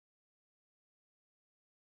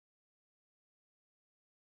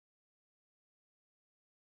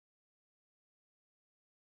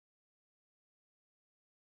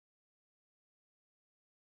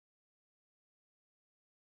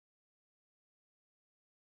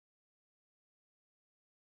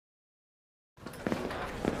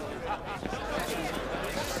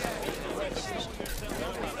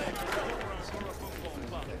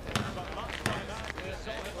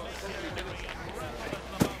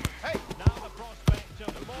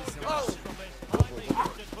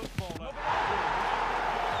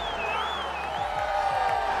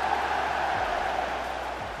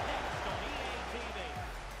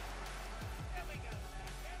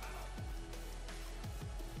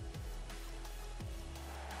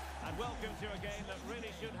welcome to a game that really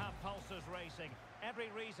should have pulses racing. Every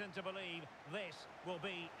reason to believe this will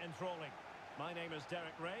be enthralling. My name is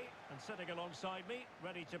Derek Ray, and sitting alongside me,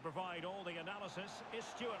 ready to provide all the analysis, is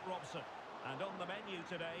Stuart Robson. And on the menu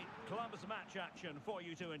today, clubs match action for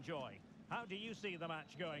you to enjoy. How do you see the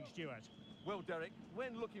match going, Stuart? Well, Derek,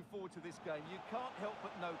 when looking forward to this game, you can't help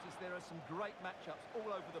but notice there are some great matchups all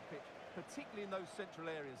over the pitch, particularly in those central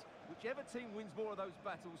areas. Whichever team wins more of those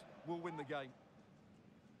battles will win the game.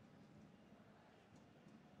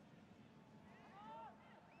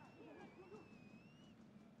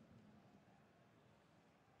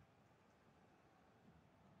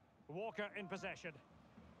 Walker in possession.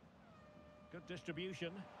 Good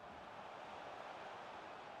distribution.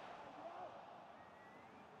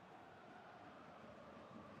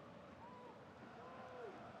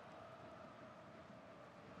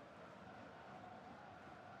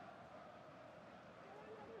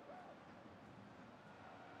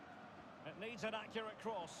 It needs an accurate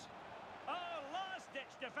cross. Oh, last-ditch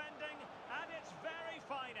defending at its very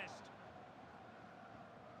finest.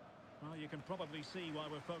 Well, you can probably see why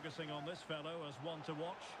we're focusing on this fellow as one to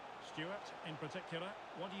watch. Stuart, in particular,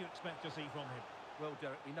 what do you expect to see from him? Well,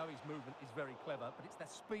 Derek, we know his movement is very clever, but it's the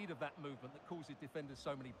speed of that movement that causes defenders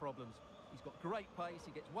so many problems. He's got great pace,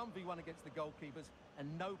 he gets 1v1 against the goalkeepers, and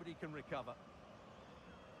nobody can recover.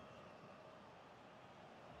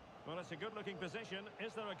 Well, it's a good-looking position.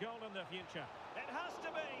 Is there a goal in the future? It has to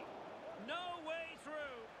be! No way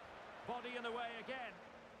through! Body in the way again.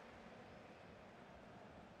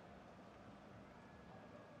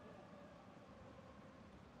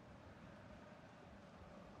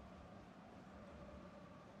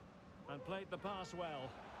 And played the pass well.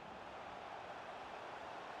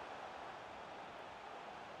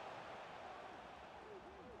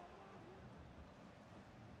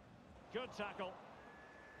 Good tackle.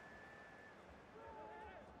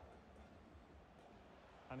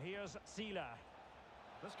 And here's yeah5yeah.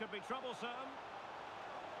 This could be troublesome.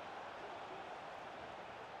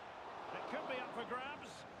 It could be up for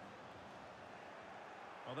grabs.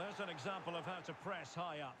 Well, there's an example of how to press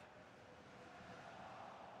high up.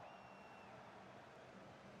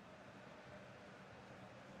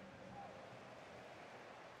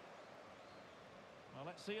 Well,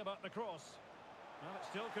 let's see about the cross. Well, it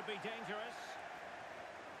still could be dangerous.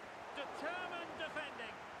 Determined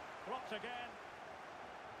defending. Blocked again.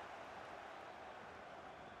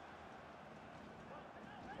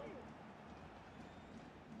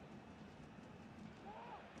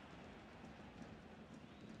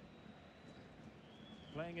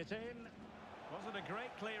 Playing it in. Wasn't a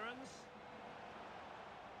great clearance.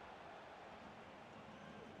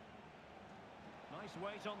 Nice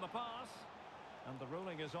weight on the pass. And the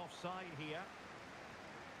ruling is offside here.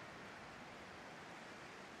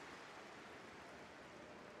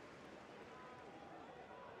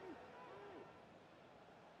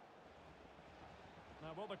 Now,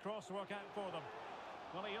 will the cross work out for them?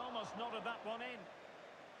 Well, he almost nodded that one in.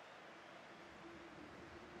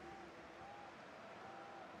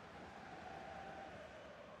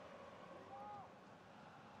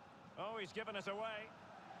 Oh, he's given it away.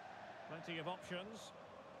 Plenty of options.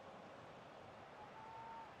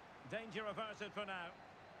 Danger averted for now.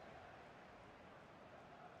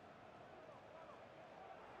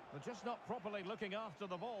 They're just not properly looking after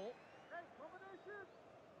the ball.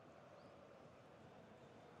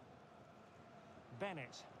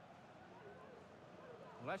 Bennett.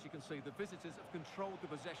 Well, as you can see, the visitors have controlled the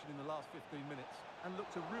possession in the last 15 minutes and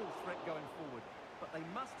looked a real threat going forward. But they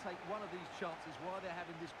must take one of these chances while they're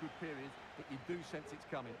having this good period that you do sense it's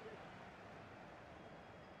coming.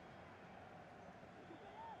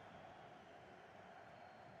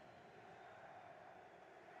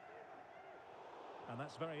 And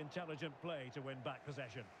that's very intelligent play to win back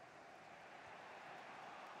possession.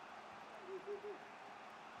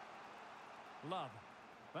 Love.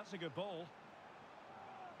 That's a good ball.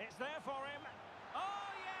 It's there for him. Oh,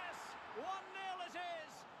 yes! 1-0 it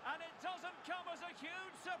is! And it doesn't come as a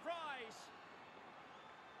huge surprise.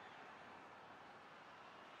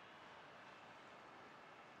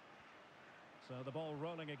 So the ball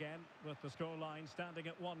rolling again with the scoreline standing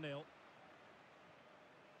at 1-0.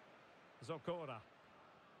 Zokora.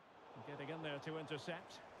 Getting in there to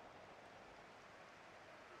intercept.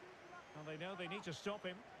 And they know they need to stop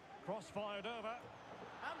him. Cross fired over.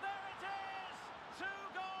 And there it is! 2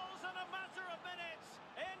 goals in a matter of minutes.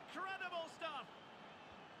 Incredible stuff.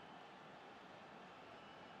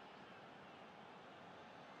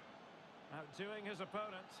 Outdoing his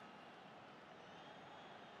opponent.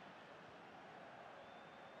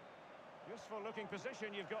 Useful looking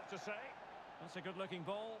position, you've got to say. That's a good looking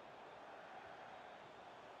ball.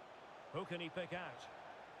 Who can he pick out?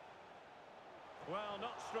 Well,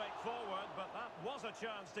 not straightforward, but that was a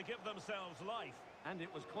chance to give themselves life. And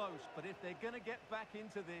it was close, but if they're going to get back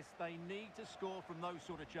into this, they need to score from those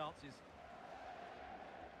sort of chances.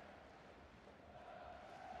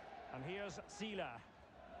 And here's Sila.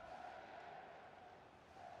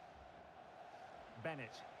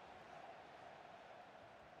 Bennett.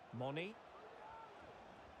 Moni.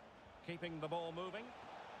 Keeping the ball moving.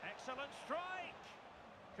 Excellent strike!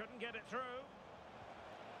 Couldn't get it through.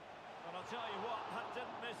 Well, I'll tell you what, that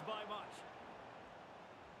didn't miss by much.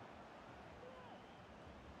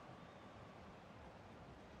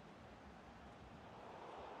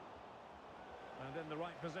 And in the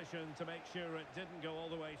right position to make sure it didn't go all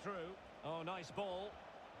the way through. Oh, nice ball.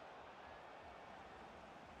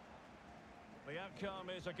 The outcome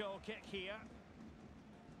is a goal kick here.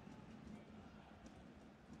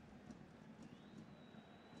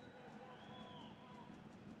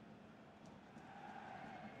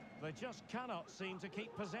 They just cannot seem to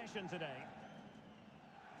keep possession today.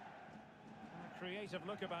 A creative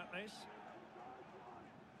look about this.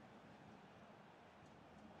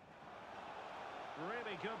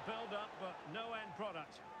 Really good build-up, but no end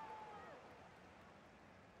product.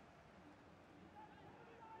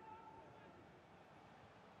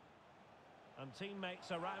 And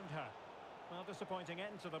teammates around her. Well, disappointing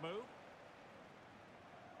end to the move.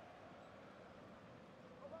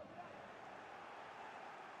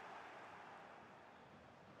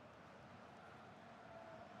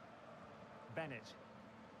 Bennett.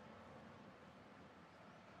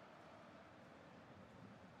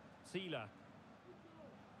 Sila.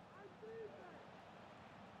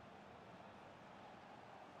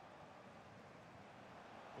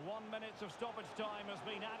 1 minute of stoppage time has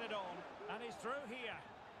been added on, and he's through here.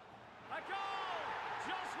 A goal!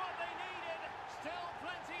 Just what they needed. Still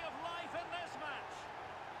plenty of life in this match.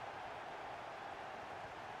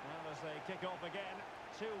 Well, as they kick off again,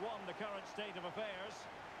 2-1 the current state of affairs.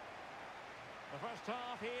 The first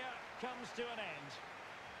half here comes to an end.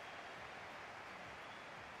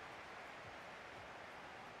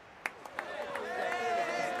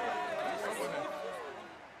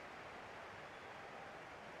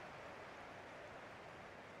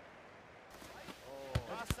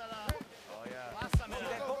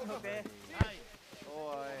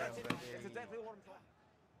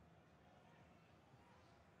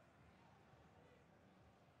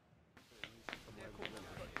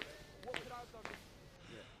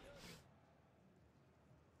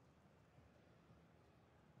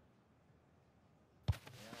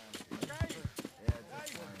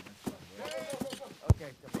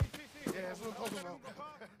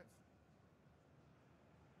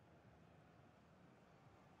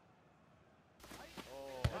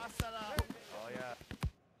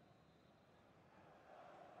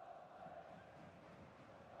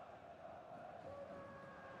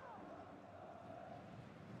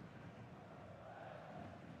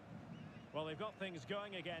 Well, they've got things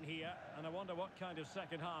going again here, and I wonder what kind of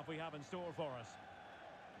second half we have in store for us.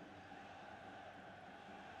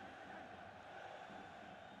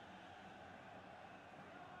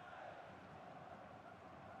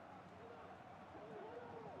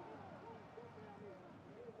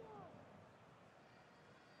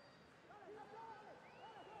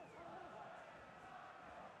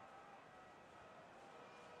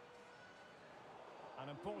 An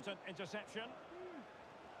important interception.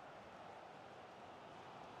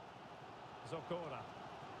 Zokora.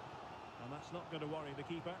 And that's not going to worry the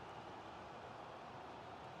keeper.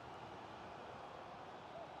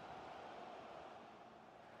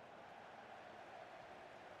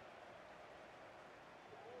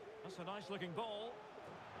 That's a nice looking ball.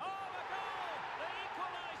 Oh, the goal! The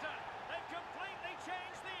equaliser! They've completely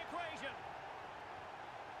changed the equation.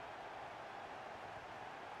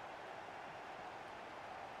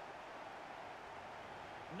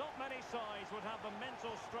 Not many sides would have the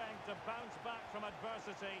mental strength to bounce back from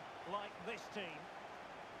adversity like this team.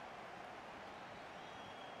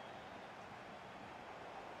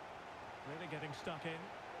 Really getting stuck in.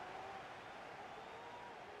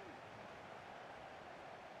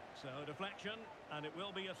 So deflection, and it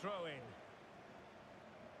will be a throw-in.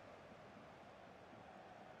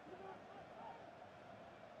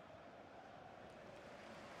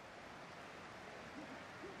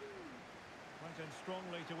 Went in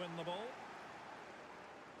strongly to win the ball.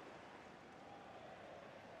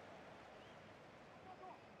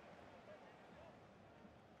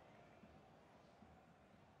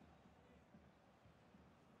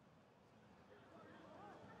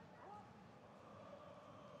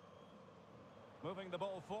 Moving the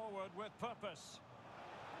ball forward with purpose.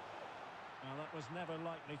 Well, that was never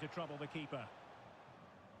likely to trouble the keeper.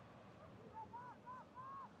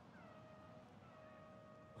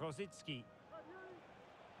 Rosicki.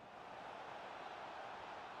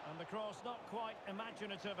 And the cross not quite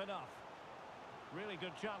imaginative enough. Really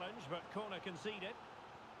good challenge, but corner conceded.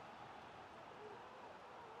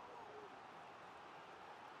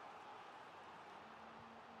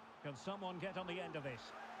 Can someone get on the end of this?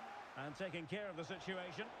 And taking care of the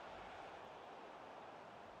situation.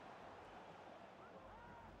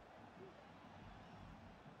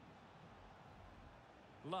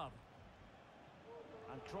 Love.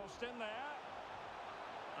 And crossed in there.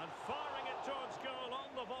 And firing it towards goal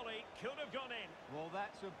on the volley. Could have gone in. Well,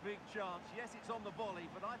 that's a big chance. Yes, it's on the volley,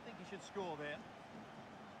 but I think he should score there.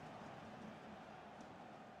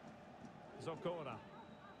 Zokora.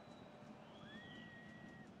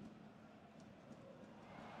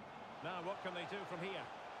 Now, what can they do from here?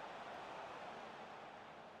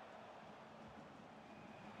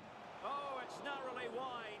 Oh, it's narrowly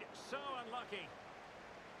wide. So unlucky.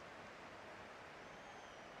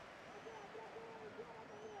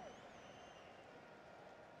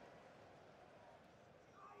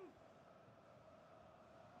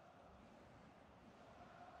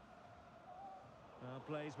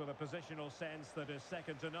 Plays with a positional sense that is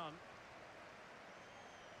second to none.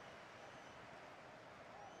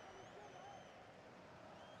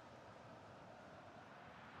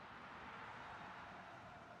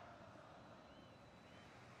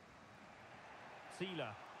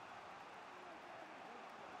 Sila.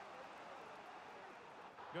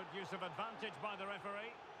 Good use of advantage by the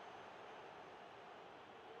referee.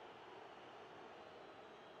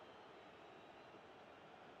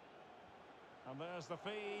 And there's the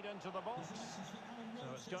feed into the box. So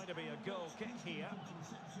it's going to be a goal kick here.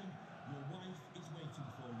 Your wife is waiting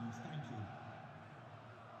for you. Thank you.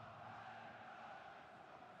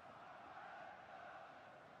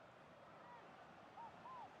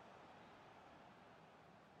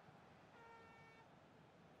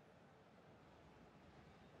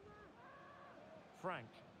 Frank.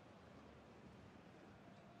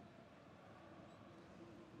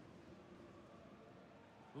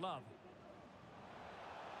 Love.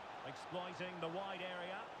 Exploiting the wide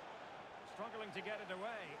area. Struggling to get it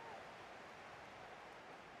away.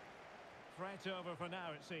 Threat over for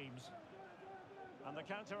now, it seems. And the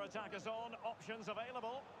counter-attack is on. Options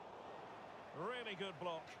available. Really good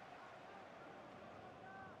block.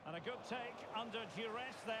 And a good take under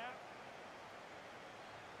duress there.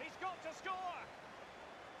 He's got to score!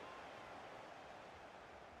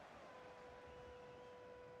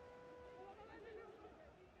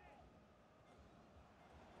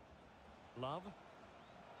 Love.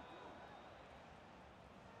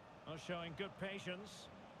 Oh, showing good patience.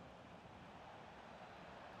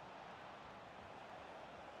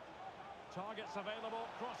 Targets available,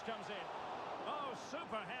 cross comes in. Oh,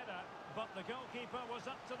 super header, but the goalkeeper was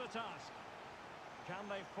up to the task. Can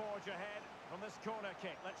they forge ahead from this corner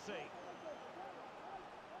kick? Let's see.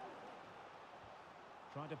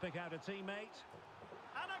 Trying to pick out a teammate.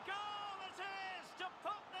 And a goal it is to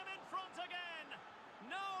put them in front again.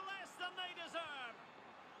 No less than they deserve.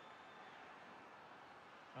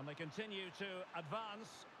 And they continue to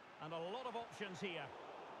advance, and a lot of options here.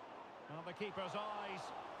 Well, the keeper's eyes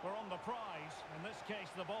were on the prize, in this case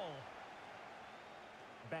the ball.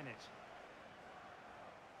 Bennett.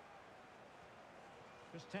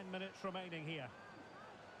 Just 10 minutes remaining here.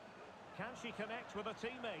 Can she connect with a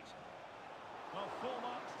teammate? Well, full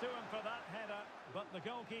marks to him for that header, but the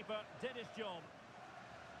goalkeeper did his job.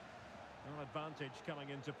 Well, advantage coming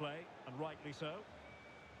into play, and rightly so.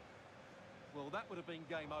 Well, that would have been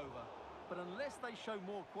game over. But unless they show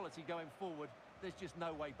more quality going forward, there's just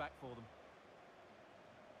no way back for them.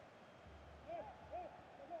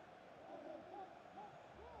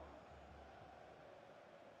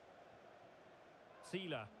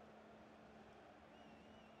 Sila.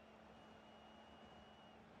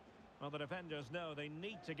 Well, the defenders know they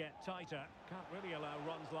need to get tighter. Can't really allow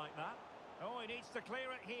runs like that. Oh, he needs to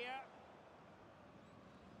clear it here.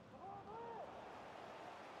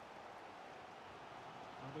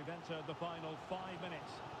 And we've entered the final 5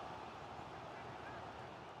 minutes.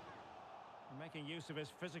 Making use of his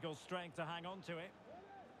physical strength to hang on to it.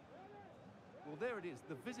 Well, there it is.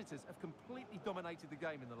 The visitors have completely dominated the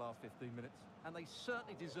game in the last 15 minutes, and they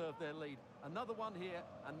certainly deserve their lead. Another one here,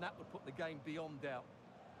 and that would put the game beyond doubt.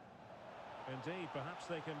 Indeed, perhaps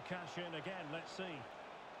they can cash in again. Let's see.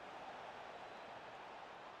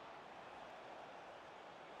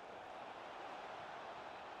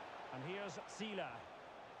 And here's Sila.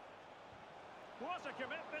 What a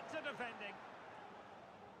commitment to defending.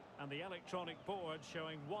 And the electronic board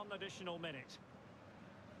showing 1 additional minute.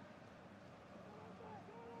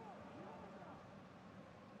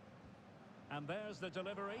 And there's the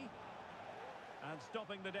delivery. And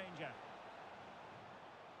stopping the danger.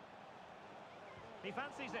 He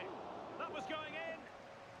fancies it. That was going in.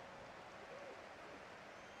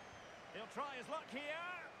 He'll try his luck here.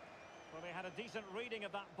 Well, they had a decent reading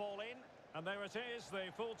of that ball in. And there it is,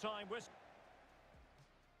 the full-time whistle.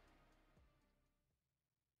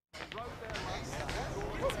 Rode their